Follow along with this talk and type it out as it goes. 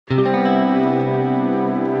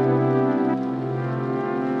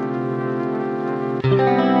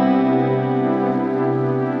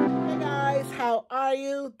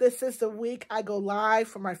This is the week I go live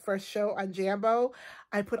for my first show on Jamble.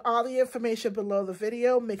 I put all the information below the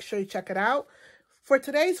video. Make sure you check it out. For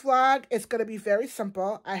today's vlog, it's going to be very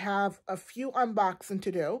simple. I have a few unboxing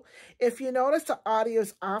to do. If you notice the audio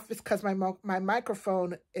is off, it's because my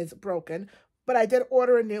microphone is broken. But I did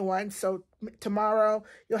order a new one, so tomorrow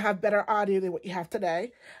you'll have better audio than what you have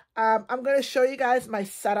today. I'm going to show you guys my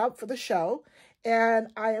setup for the show.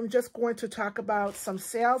 And I am just going to talk about some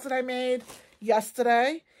sales that I made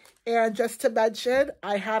yesterday. And just to mention,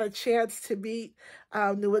 I had a chance to meet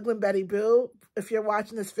New England Betty Boo. If you're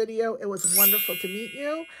watching this video, it was wonderful to meet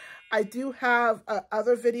you. I do have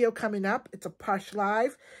another video coming up. It's a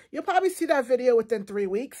THRIFTYXUY-LIVE. You'll probably see that video within 3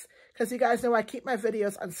 weeks because you guys know I keep my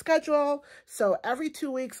videos on schedule. So every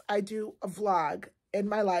 2 weeks, I do a vlog in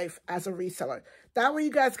my life as a reseller. That way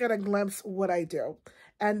you guys get a glimpse of what I do.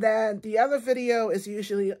 And then the other video is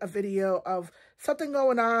usually a video of something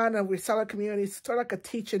going on in the reseller community, sort of like a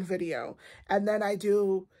teaching video. And then I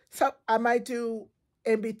might do,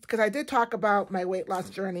 because I did talk about my weight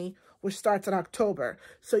loss journey, which starts in October.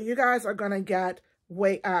 So you guys are going to get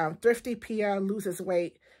Thrifty Pia loses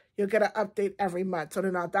weight. You'll get an update every month. So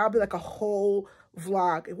then that'll be like a whole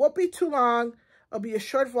vlog. It won't be too long. It'll be a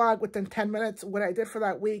short vlog within 10 minutes, what I did for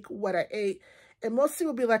that week, what I ate. It mostly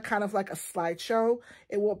will be like kind of like a slideshow.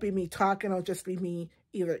 It won't be me talking. It'll just be me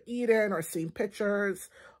either eating or seeing pictures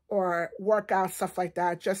or workouts, stuff like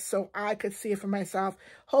that, just so I could see it for myself.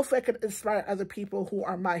 Hopefully I could inspire other people who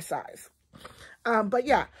are my size. But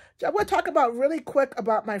yeah, I want to talk about really quick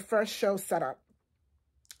about my first show setup.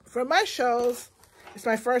 For my shows, it's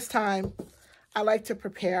my first time. I like to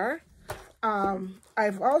prepare.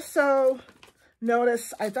 I've also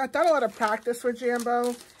noticed, I've done a lot of practice for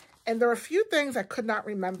Jambo, and there are a few things I could not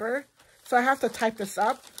remember, so I have to type this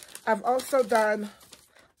up. I've also done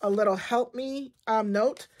a little help me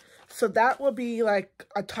note, so that will be like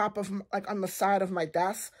a top of, like on the side of my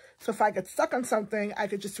desk. So if I get stuck on something, I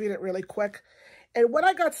could just read it really quick. And what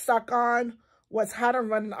I got stuck on was how to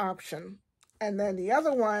run an auction. And then the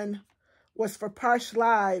other one was for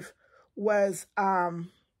THRIFTYXUY-LIVE was, I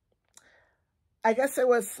guess it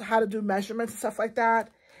was how to do measurements and stuff like that.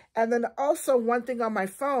 And then also one thing on my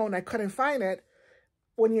phone, I couldn't find it.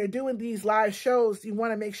 When you're doing these live shows, you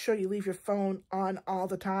want to make sure you leave your phone on all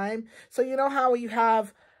the time. So you know how you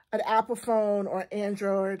have an Apple phone or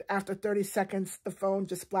Android, after 30 seconds, the phone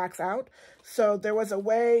just blacks out. So there was a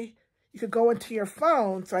way you could go into your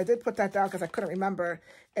phone. So I did put that down because I couldn't remember.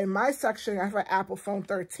 In my section, I have an Apple phone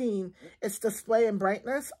 13. It's display and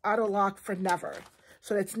brightness, auto lock for never.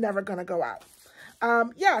 So it's never going to go out.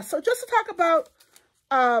 Yeah, so just to talk about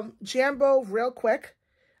Jambo real quick.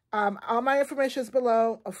 All my information is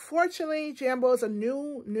below. Unfortunately, Jambo is a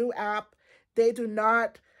new app. They do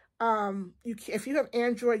not, if you have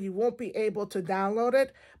Android, you won't be able to download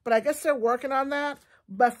it. But I guess they're working on that.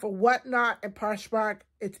 But for Whatnot and Poshmark,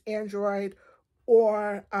 it's Android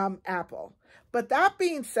or Apple. But that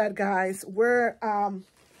being said, guys, we're going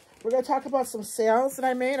to talk about some sales that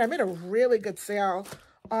I made. I made a really good sale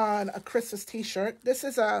on a Christmas t-shirt. This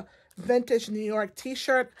is a vintage New York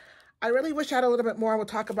t-shirt. I really wish I had a little bit more. We'll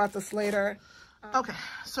talk about this later. Okay,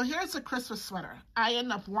 so here's a Christmas sweater. I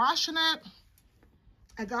ended up washing it.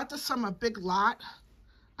 I got this from a Big Lot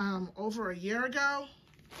over a year ago.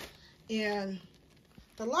 And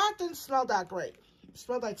the lot didn't smell that great. It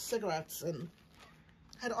smelled like cigarettes and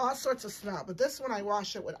had all sorts of smell. But this one, I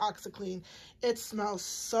washed it with OxiClean. It smells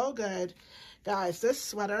so good. Guys, this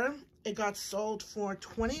sweater, it got sold for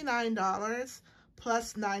 $29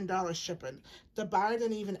 plus $9 shipping. The buyer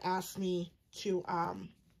didn't even ask me to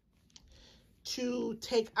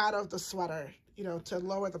take out of the sweater, you know, to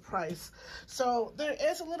lower the price. So there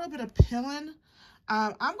is a little bit of pilling.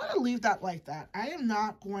 I'm going to leave that like that. I am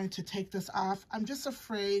not going to take this off. I'm just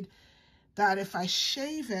afraid that if I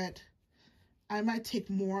shave it, I might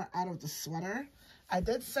take more out of the sweater. I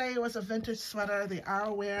did say it was a vintage sweater. They are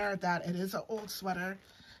aware that it is an old sweater,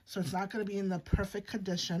 so it's not going to be in the perfect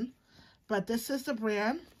condition. But this is the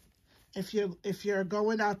brand. If you're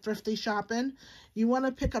going out thrifty shopping, you want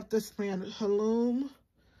to pick up this brand, Halloum. Let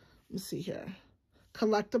me see here.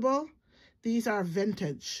 Collectible. These are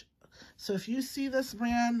vintage. So if you see this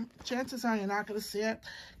brand, chances are you're not going to see it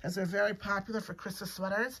because they're very popular for Christmas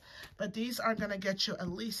sweaters. But these are going to get you at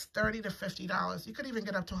least $30 to $50. You could even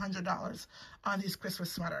get up to $100 on these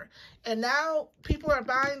Christmas sweater. And now people are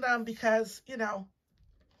buying them because, you know,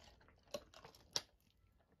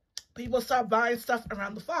 people start buying stuff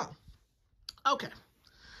around the fall. Okay,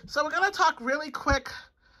 so we're going to talk really quick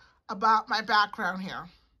about my background here.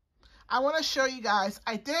 I want to show you guys,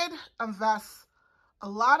 I did invest a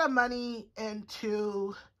lot of money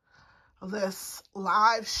into this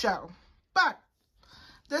live show. But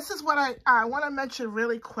this is what I want to mention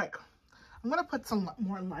really quick. I'm going to put some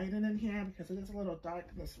more light in here because it is a little dark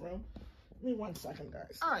in this room. Give me 1 second,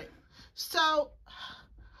 guys. All right. So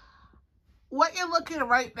what you're looking at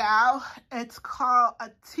right now, it's called a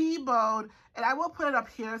T-bow, and I will put it up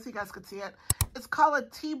here so you guys can see it. It's called a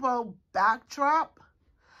T-bow backdrop.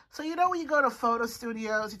 So you know when you go to photo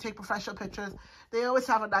studios, you take professional pictures, they always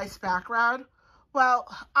have a nice background. Well,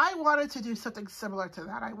 I wanted to do something similar to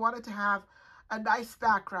that. I wanted to have a nice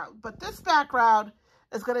background, but this background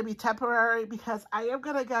is going to be temporary because I am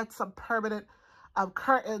going to get some permanent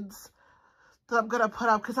curtains that I'm going to put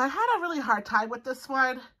up because I had a really hard time with this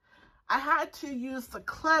one. I had to use the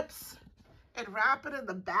clips and wrap it in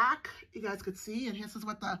the back. You guys could see, and this is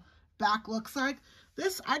what the back looks like.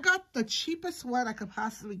 This, I got the cheapest one I could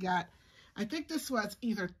possibly get. I think this was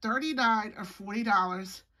either $39 or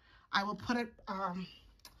 $40. I will put it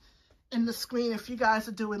in the screen if you guys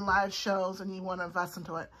are doing live shows and you want to invest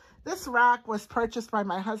into it. This rack was purchased by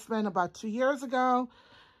my husband about 2 years ago.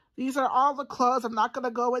 These are all the clothes. I'm not going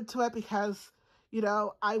to go into it because, you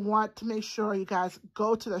know, I want to make sure you guys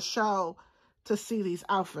go to the show to see these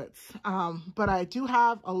outfits. But I do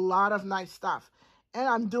have a lot of nice stuff. And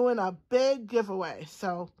I'm doing a big giveaway.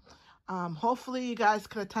 So hopefully you guys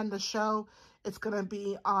can attend the show. It's going to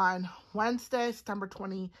be on Wednesday, September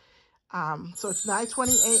 20. So it's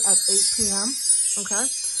 9/28 at 8 p.m. Okay.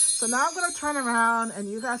 So now I'm going to turn around and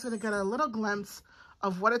you guys are going to get a little glimpse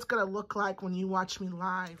of what it's going to look like when you watch me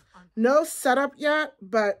live. No setup yet,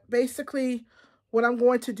 but basically what I'm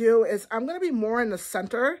going to do is I'm going to be more in the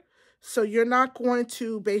center. So you're not going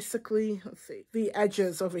to basically, let's see, the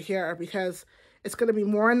edges over here because it's going to be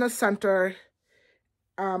more in the center.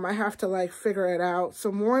 I have to like figure it out.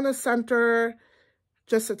 So more in the center,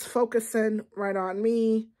 just it's focusing right on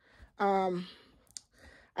me.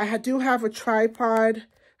 I do have a tripod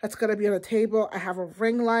that's going to be on the table. I have a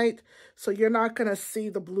ring light, so you're not going to see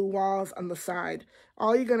the blue walls on the side.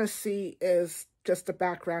 All you're going to see is just the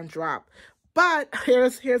background drop. But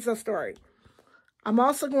here's the story. I'm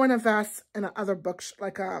also going to invest in another book,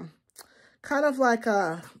 like kind of like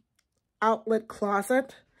a outlet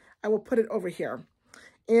closet. I will put it over here.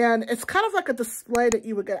 And it's kind of like a display that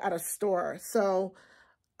you would get at a store. So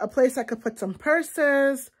a place I could put some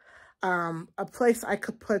purses, a place I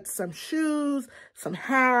could put some shoes, some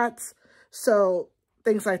hats, so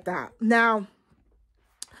things like that. Now,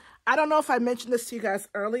 I don't know if I mentioned this to you guys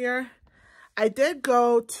earlier. I did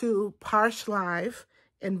go to THRIFTYXUY-LIVE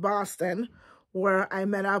in Boston where I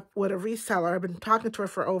met up with a reseller. I've been talking to her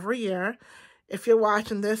for over a year. If you're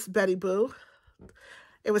watching this, Betty Boo,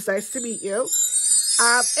 it was nice to meet you.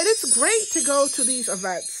 And it's great to go to these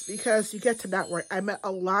events because you get to network. I met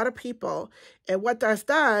a lot of people. And what this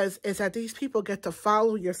does is that these people get to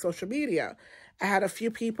follow your social media. I had a few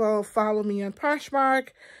people follow me on Poshmark.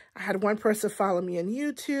 I had one person follow me on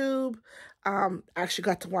YouTube. Actually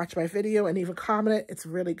got to watch my video and even comment it. It's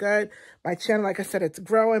really good. My channel, like I said, it's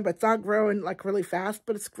growing, but it's not growing like really fast,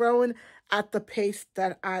 but it's growing at the pace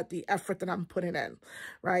that the effort that I'm putting in,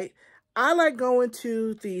 right? I like going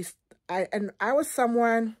to these. I was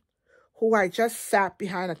someone who I just sat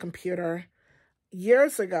behind a computer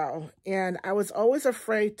years ago, and I was always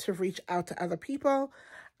afraid to reach out to other people.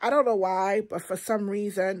 I don't know why, but for some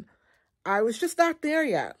reason, I was just not there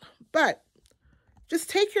yet. But just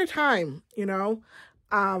take your time, you know.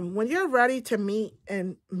 When you're ready to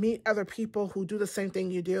meet other people who do the same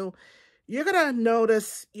thing you do, you're going to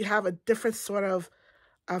notice you have a different sort of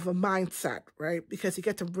a mindset, right? Because you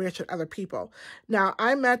get to reach with other people. Now,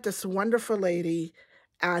 I met this wonderful lady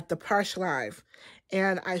at the THRIFTYXUY-LIVE,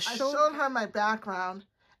 and I showed her my background,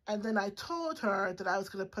 and then I told her that I was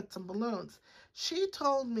going to put some balloons. She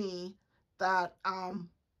told me that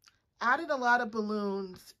adding a lot of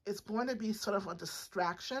balloons is going to be sort of a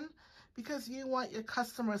distraction because you want your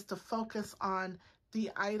customers to focus on the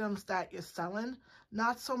items that you're selling,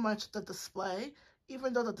 not so much the display,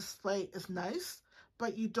 even though the display is nice,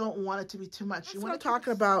 but you don't want it to be too much. You want to talk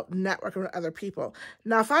about networking with other people.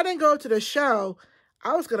 Now, if I didn't go to the show,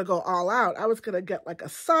 I was going to go all out. I was going to get like a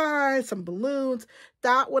sign, some balloons.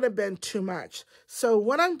 That would have been too much. So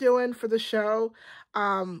what I'm doing for the show,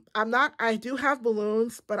 I do have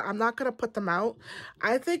balloons, but I'm not going to put them out.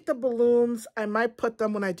 I think the balloons, I might put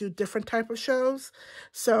them when I do different type of shows.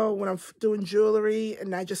 So when I'm doing jewelry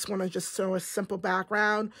and I just want to just show a simple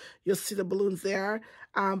background, you'll see the balloons there.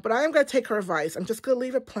 But I am going to take her advice. I'm just going to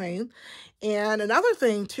leave it plain. And another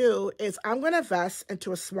thing, too, is I'm going to invest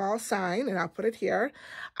into a small sign, and I'll put it here.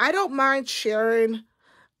 I don't mind sharing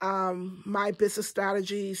my business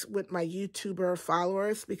strategies with my YouTuber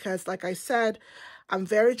followers because, like I said, I'm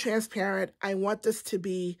very transparent. I want this to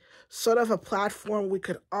be sort of a platform we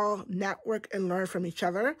could all network and learn from each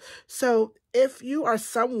other. So if you are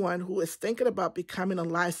someone who is thinking about becoming a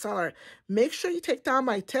live seller, make sure you take down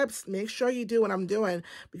my tips. Make sure you do what I'm doing,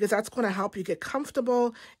 because that's going to help you get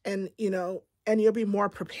comfortable and, and you'll be more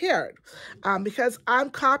prepared, because I'm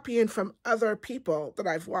copying from other people that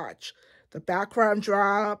I've watched. The background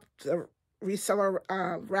drop, the reseller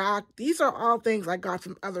rack, these are all things I got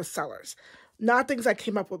from other sellers, not things I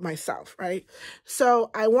came up with myself, right?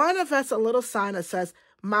 So I want to invest a little sign that says,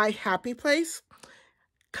 my happy place.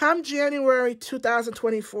 Come January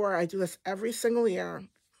 2024, I do this every single year.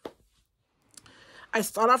 I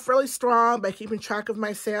start off really strong by keeping track of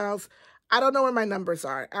my sales. I don't know where my numbers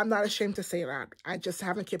are. I'm not ashamed to say that. I just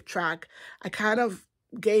haven't kept track. I kind of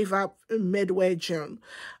gave up midway June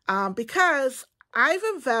because I've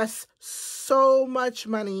invested so much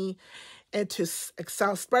money into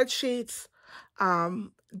Excel spreadsheets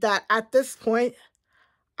that at this point,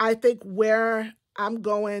 I think where I'm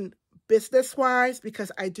going business-wise,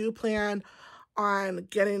 because I do plan on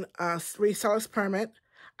getting a reseller's permit.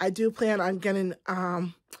 I do plan on getting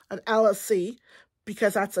an LLC,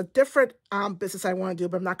 because that's a different business I want to do,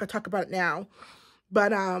 but I'm not going to talk about it now.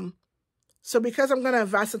 But so because I'm going to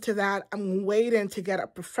invest into that, I'm waiting to get a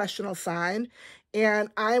professional sign, and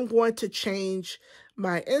I'm going to change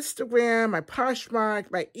my Instagram, my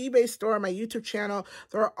Poshmark, my eBay store, my YouTube channel.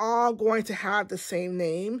 They're all going to have the same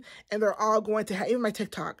name, and they're all going to have, even my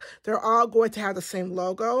TikTok, they're all going to have the same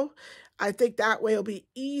logo. I think that way it'll be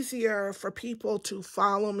easier for people to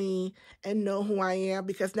follow me and know who I am,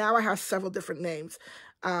 because now I have several different names.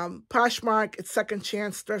 Poshmark, it's Second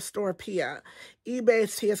Chance Thrift Store Pia. eBay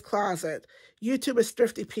is Tia's Closet. YouTube is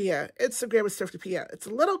Thrifty Pia. Instagram is Thrifty Pia. It's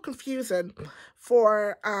a little confusing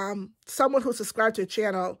for someone who subscribed to a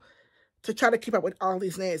channel to try to keep up with all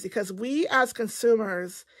these names, because we as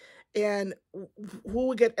consumers and who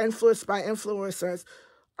we get influenced by influencers,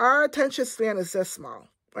 our attention span is this small,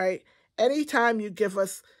 right? Anytime you give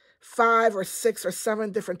us 5 or 6 or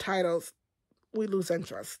 7 different titles, we lose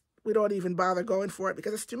interest. We don't even bother going for it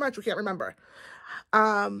because it's too much. We can't remember.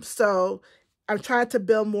 So I'm trying to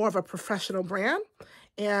build more of a professional brand.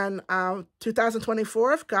 And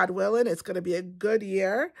 2024, if God willing, it's going to be a good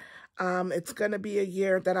year. It's going to be a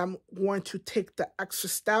year that I'm going to take the extra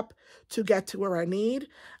step to get to where I need.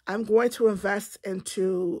 I'm going to invest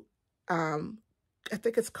into, I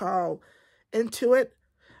think it's called Intuit.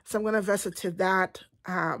 So I'm going to invest into that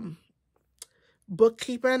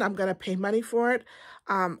bookkeeping. I'm going to pay money for it.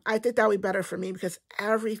 I think that would be better for me, because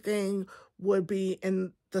everything would be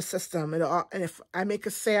in the system. And if I make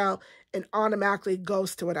a sale, it automatically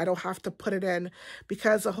goes to it. I don't have to put it in,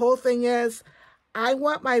 because the whole thing is, I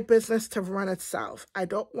want my business to run itself. I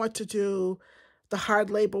don't want to do the hard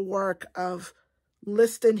labor work of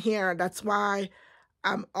listing here. That's why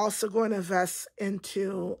I'm also going to invest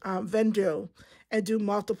into Vendu and do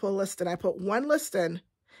multiple listing. I put one listing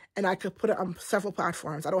and I could put it on several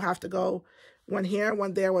platforms. I don't have to go one here,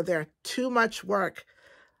 one there, one there. Too much work.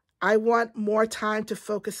 I want more time to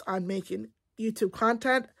focus on making YouTube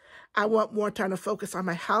content. I want more time to focus on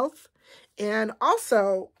my health. And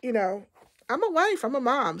also, I'm a wife, I'm a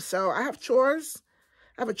mom, so I have chores,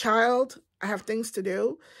 I have a child, I have things to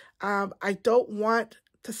do. I don't want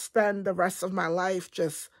to spend the rest of my life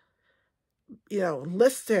just,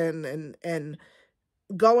 listing and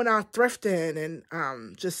going out thrifting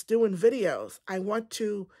and just doing videos. I want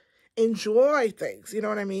to enjoy things, you know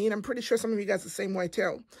what I mean? I'm pretty sure some of you guys are the same way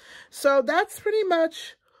too. So that's pretty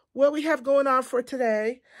much what we have going on for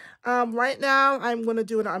today. Right now, I'm going to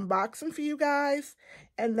do an unboxing for you guys.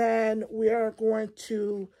 And then we are going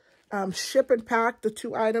to ship and pack the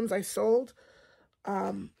 2 items I sold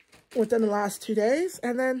within the last 2 days.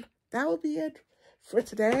 And then that will be it for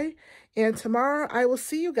today. And tomorrow, I will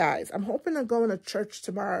see you guys. I'm hoping to go to church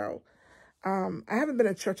tomorrow. I haven't been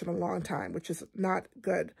to church in a long time, which is not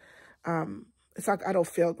good. It's not, I don't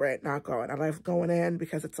feel great not going. I like going in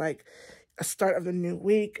because it's like a start of the new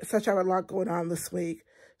week. Such a lot going on this week.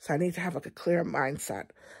 So I need to have like a clear mindset.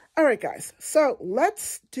 All right, guys. So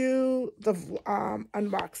let's do the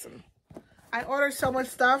unboxing. I ordered so much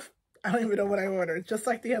stuff. I don't even know what I ordered. Just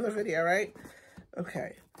like the other video, right?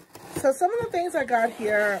 Okay. So some of the things I got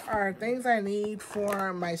here are things I need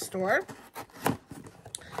for my store.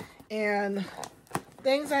 And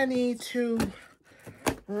things I need to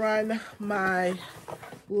run my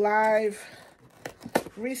live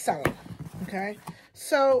reselling. Okay.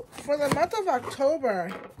 So for the month of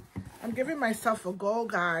October, I'm giving myself a goal,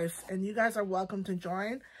 guys, and you guys are welcome to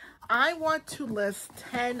join. I want to list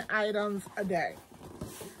 10 items a day.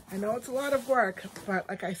 I know it's a lot of work, but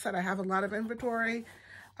like I said, I have a lot of inventory.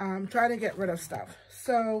 I'm trying to get rid of stuff.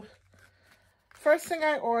 So first thing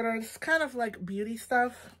I ordered is kind of like beauty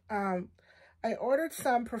stuff. I ordered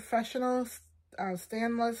some professional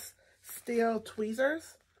stainless steel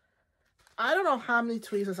tweezers. I don't know how many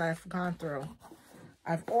tweezers I've gone through.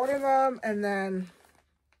 I've ordered them and then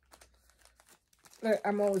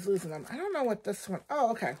I'm always losing them. I don't know what this one,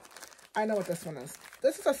 oh, okay. I know what this one is.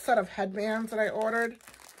 This is a set of headbands that I ordered.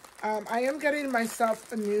 I am getting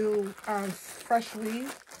myself a new fresh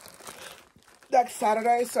weave next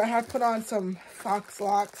Saturday, so I have put on some fox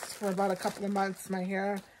locks for about a couple of months. My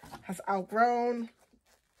hair has outgrown,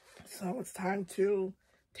 so it's time to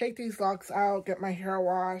take these locks out, get my hair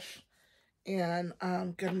washed, and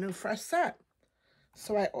get a new fresh set.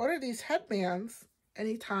 So I ordered these headbands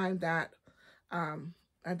anytime that, and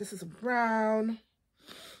this is a brown,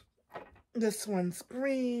 this one's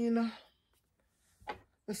green,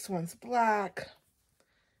 this one's black.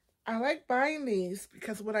 I like buying these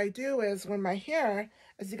because what I do is when my hair,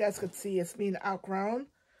 as you guys could see, is being outgrown.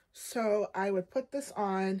 So I would put this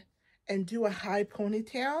on and do a high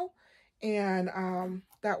ponytail, and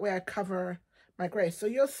that way I cover my gray. So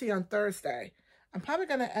you'll see on Thursday, I'm probably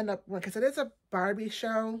going to end up wearing, because it is a Barbie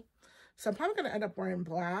show, so I'm probably going to end up wearing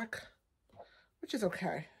black, which is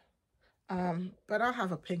okay. But I'll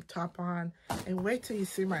have a pink top on, and wait till you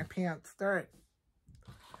see my pants.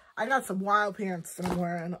 I got some wild pants that I'm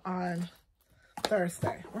wearing on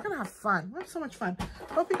Thursday. We're going to have fun. We're going to have so much fun.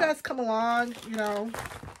 Hope you guys come along, you know.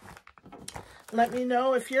 Let me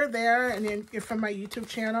know if you're there and you're from my YouTube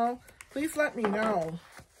channel. Please let me know.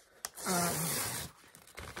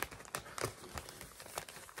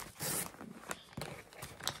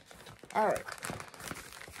 All right.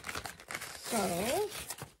 So,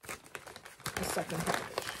 the second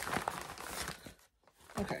package.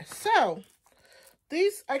 Okay, so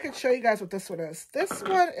these, I can show you guys what this one is. This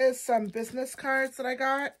one is some business cards that I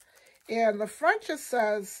got. And the front just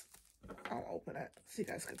says, I'll open it so you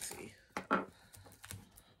guys can see.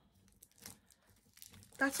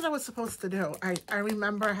 That's what I was supposed to do. I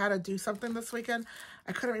remember how to do something this weekend.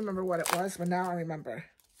 I couldn't remember what it was, but now I remember.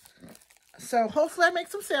 So hopefully I make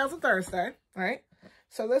some sales on Thursday, right?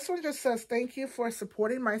 So this one just says, thank you for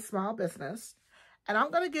supporting my small business. And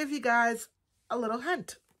I'm going to give you guys a little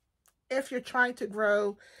hint. If you're trying to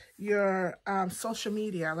grow your social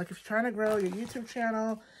media, like if you're trying to grow your YouTube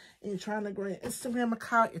channel, and you're trying to grow your Instagram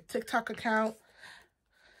account, your TikTok account.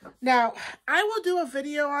 Now, I will do a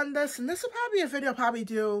video on this, and this will probably be a video I'll probably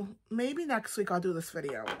do, maybe next week I'll do this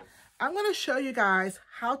video. I'm going to show you guys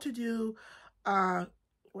how to do a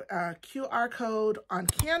QR code on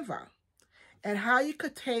Canva, and how you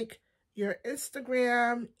could take your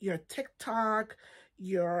Instagram, your TikTok,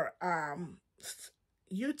 your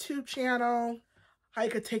YouTube channel, how you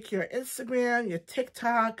could take your Instagram, your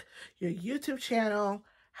TikTok, your YouTube channel,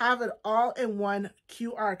 have it all in one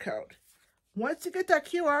QR code. Once you get that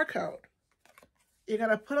QR code, you're going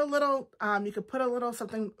to put a little, you could put a little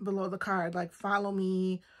something below the card, like follow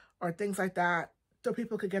me or things like that, so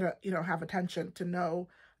people could get have attention to know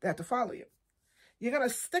they have to follow you. You're going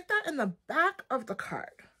to stick that in the back of the card.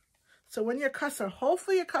 So when your customer,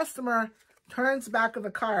 hopefully your customer turns back of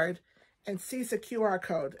the card and sees the QR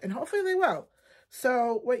code, and hopefully they will.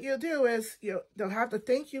 So what you'll do is they'll have the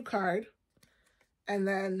thank you card, and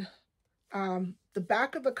then the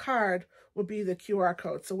back of the card will be the QR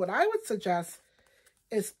code. So what I would suggest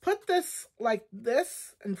is put this like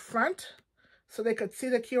this in front so they could see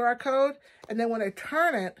the QR code, and then when they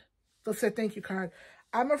turn it, they'll say thank you card.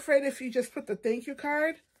 I'm afraid if you just put the thank you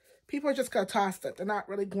card, people are just going to toss it. They're not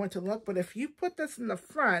really going to look. But if you put this in the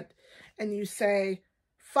front and you say,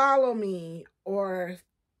 follow me or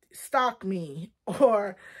stalk me,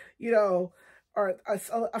 or, or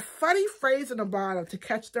a funny phrase in the bottom to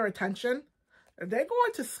catch their attention, they're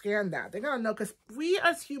going to scan that. They're going to know, because we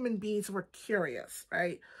as human beings, we're curious,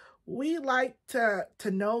 right? We like to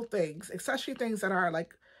know things, especially things that are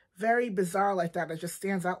like very bizarre like that. It just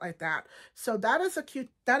stands out like that. So that is a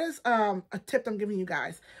tip I'm giving you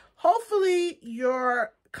guys. Hopefully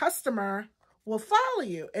your customer will follow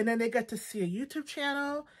you, and then they get to see a YouTube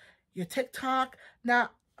channel, your TikTok.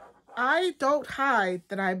 Now, I don't hide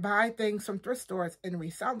that I buy things from thrift stores and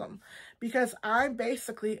resell them, because I'm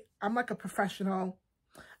like a professional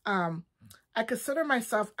I consider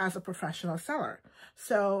myself as a professional seller.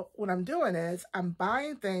 So what I'm doing is I'm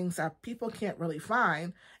buying things that people can't really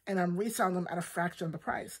find, and I'm reselling them at a fraction of the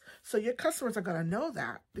price. So your customers are going to know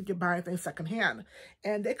that you're buying things secondhand,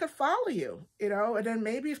 and they could follow you, you know, and then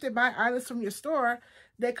maybe if they buy items from your store,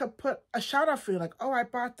 they could put a shout out for you, like, oh, I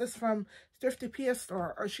bought this from Thrifty Pia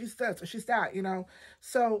store, or she's this, or she's that, you know.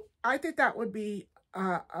 So I think that would be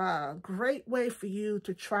a great way for you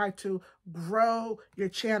to try to grow your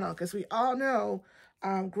channel, because we all know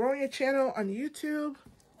growing your channel on YouTube,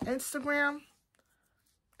 Instagram,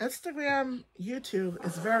 YouTube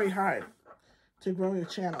is very hard to grow your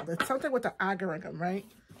channel. There's something with the algorithm, right?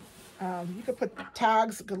 You could put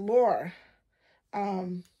tags galore,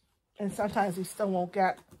 and sometimes you still won't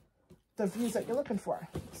get the views that you're looking for.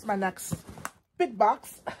 This is my next big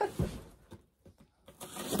box.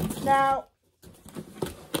 Now,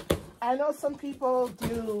 I know some people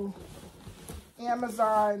do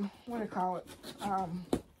Amazon, what do you call it?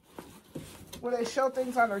 Where they show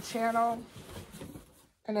things on their channel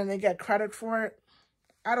and then they get credit for it.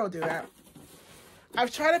 I don't do that.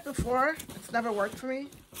 I've tried it before. It's never worked for me.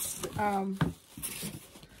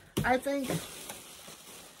 I think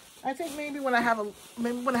maybe when I have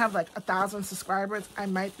like 1,000 subscribers, I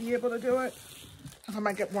might be able to do it. I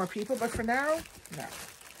might get more people, but for now, no.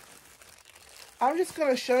 I'm just going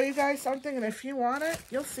to show you guys something, and if you want it,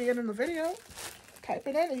 you'll see it in the video. Type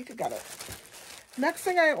it in and you can get it. Next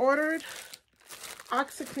thing I ordered,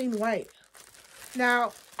 OxiClean White.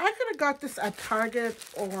 Now, I could have got this at Target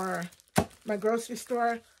or my grocery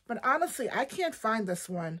store, but honestly, I can't find this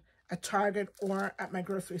one at Target or at my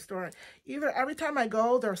grocery store. Either every time I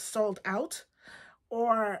go, they're sold out,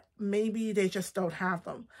 or maybe they just don't have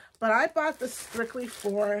them. But I bought this strictly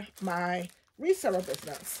for my reseller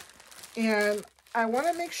business. And I want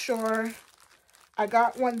to make sure I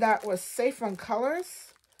got one that was safe on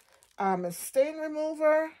colors, a stain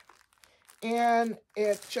remover, and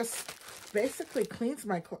it just basically cleans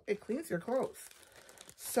your clothes.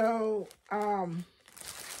 So,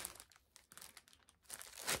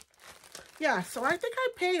 yeah, so I think I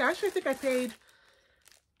paid less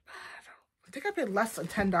than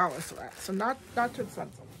 $10 for that. So not too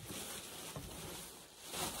expensive.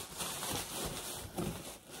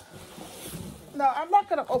 No, I'm not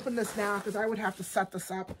going to open this now because I would have to set this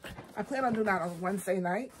up. I plan on doing that on Wednesday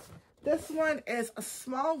night. This one is a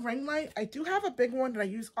small ring light. I do have a big one that I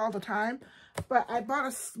use all the time, but I bought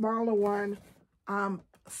a smaller one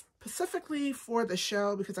specifically for the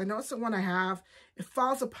show because I know it's the one I have. It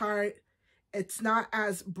falls apart. It's not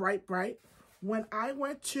as bright. When I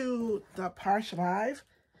went to the THRIFTYXUY-LIVE,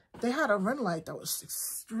 they had a ring light that was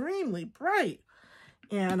extremely bright.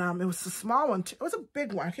 And it was a small one too. It was a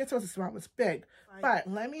big one. I can't say it was a small one. It was big.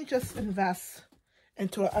 But let me just invest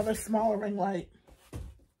into another smaller ring light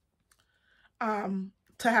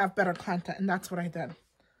to have better content. And that's what I did.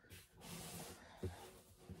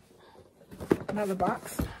 Another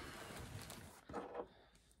box.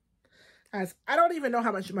 Guys, I don't even know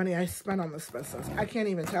how much money I spent on this business. I can't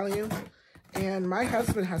even tell you. And my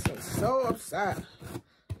husband has been so upset.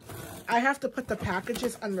 I have to put the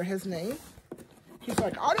packages under his name. He's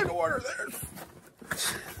like, I didn't order this.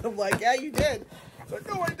 I'm like, yeah, you did. He's like,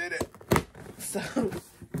 no, I didn't. So,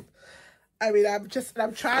 I mean,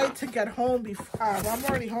 I'm trying to get home before, I'm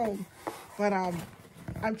already home, but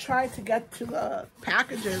I'm trying to get to the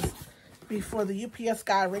packages before the UPS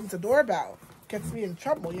guy rings the doorbell. Gets me in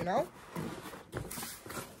trouble, you know?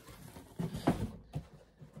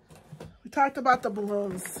 We talked about the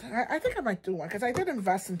balloons. I think I might do one because I did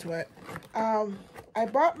invest into it. I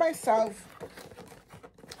bought myself,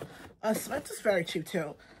 this is very cheap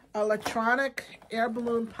too, electronic air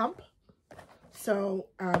balloon pump. So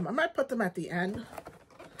I might put them at the end.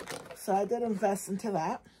 So I did invest into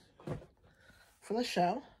that for the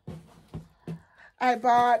show. I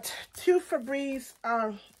bought 2 Febreze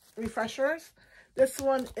refreshers. This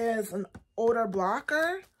one is an odor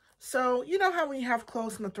blocker. So you know how when you have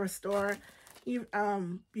clothes in the thrift store,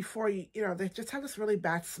 before you know, they just have this really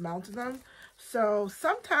bad smell to them. So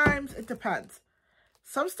sometimes it depends.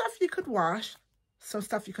 Some stuff you could wash, some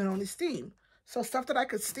stuff you can only steam. So stuff that I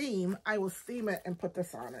could steam, I will steam it and put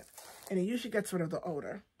this on it. And it usually gets rid of the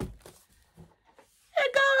odor. Hey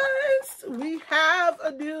guys, we have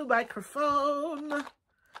a new microphone.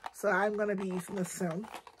 So I'm going to be using this soon.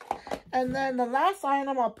 And then the last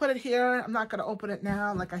item, I'll put it here. I'm not going to open it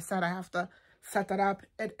now. Like I said, I have to set that up.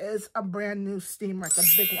 It is a brand new steamer. It's a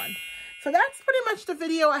big one. So that's pretty much the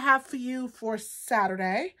video I have for you for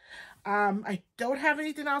Saturday. I don't have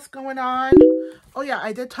anything else going on. Oh yeah,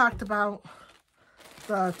 I did talk about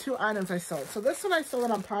the 2 items I sold. So this one I sold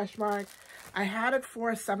on Poshmark. I had it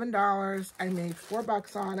for $7. I made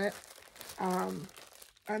 $4 on it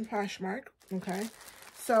on Poshmark, okay?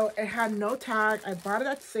 So it had no tag. I bought it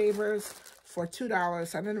at Savers for $2.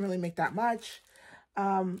 So I didn't really make that much.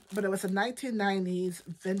 But it was a 1990s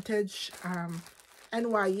vintage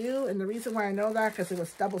NYU. And the reason why I know that, because it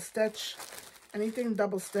was double stitch. Anything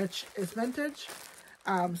double stitch is vintage.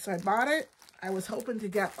 So I bought it. I was hoping to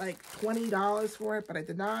get like $20 for it, but I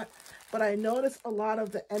did not. But I noticed a lot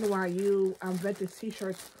of the NYU vintage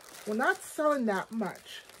t-shirts were not selling that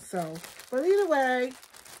much. So, but either way,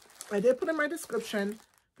 I did put in my description,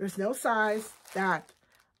 there's no size, that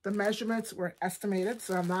the measurements were estimated.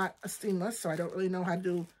 So I'm not a seamless, so I don't really know how to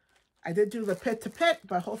do, I did do the pit to pit,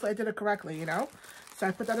 but hopefully I did it correctly, you know? So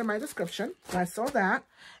I put that in my description. So I sold that.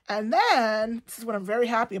 And then, this is what I'm very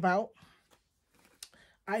happy about.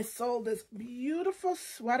 I sold this beautiful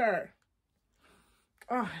sweater.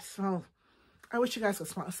 Oh, it smells. I wish you guys could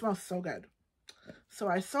smell. It smells so good. So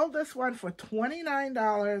I sold this one for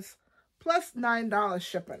 $29 plus $9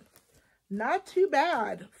 shipping. Not too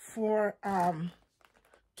bad for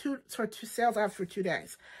two sales I have for 2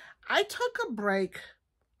 days. I took a break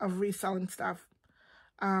of reselling stuff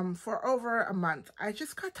for over a month. I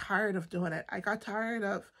just got tired of doing it. I got tired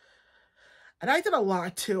of, and I did a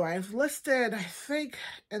lot too. I've listed, I think,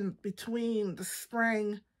 in between the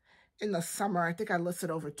spring and the summer, I think I listed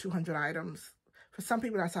over 200 items. For some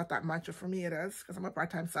people, that's not that much, but for me it is, because I'm a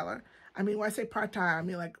part-time seller. I mean, when I say part-time, I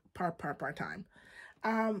mean like part-time.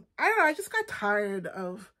 I don't know, I just got tired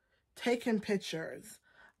of taking pictures,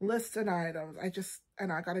 listing items. I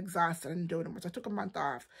got exhausted and doing it much. I took a month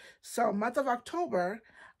off. So month of October,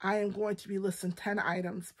 I am going to be listing 10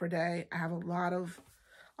 items per day. I have a lot of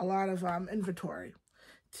inventory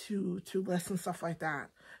to list and stuff like that.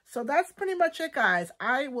 So that's pretty much it, guys.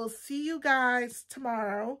 I will see you guys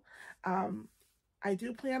tomorrow. I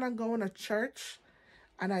do plan on going to church,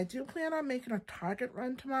 and I do plan on making a Target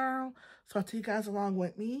run tomorrow. So I'll take you guys along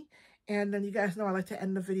with me. And then you guys know I like to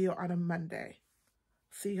end the video on a Monday.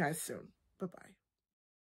 See you guys soon. Bye-bye.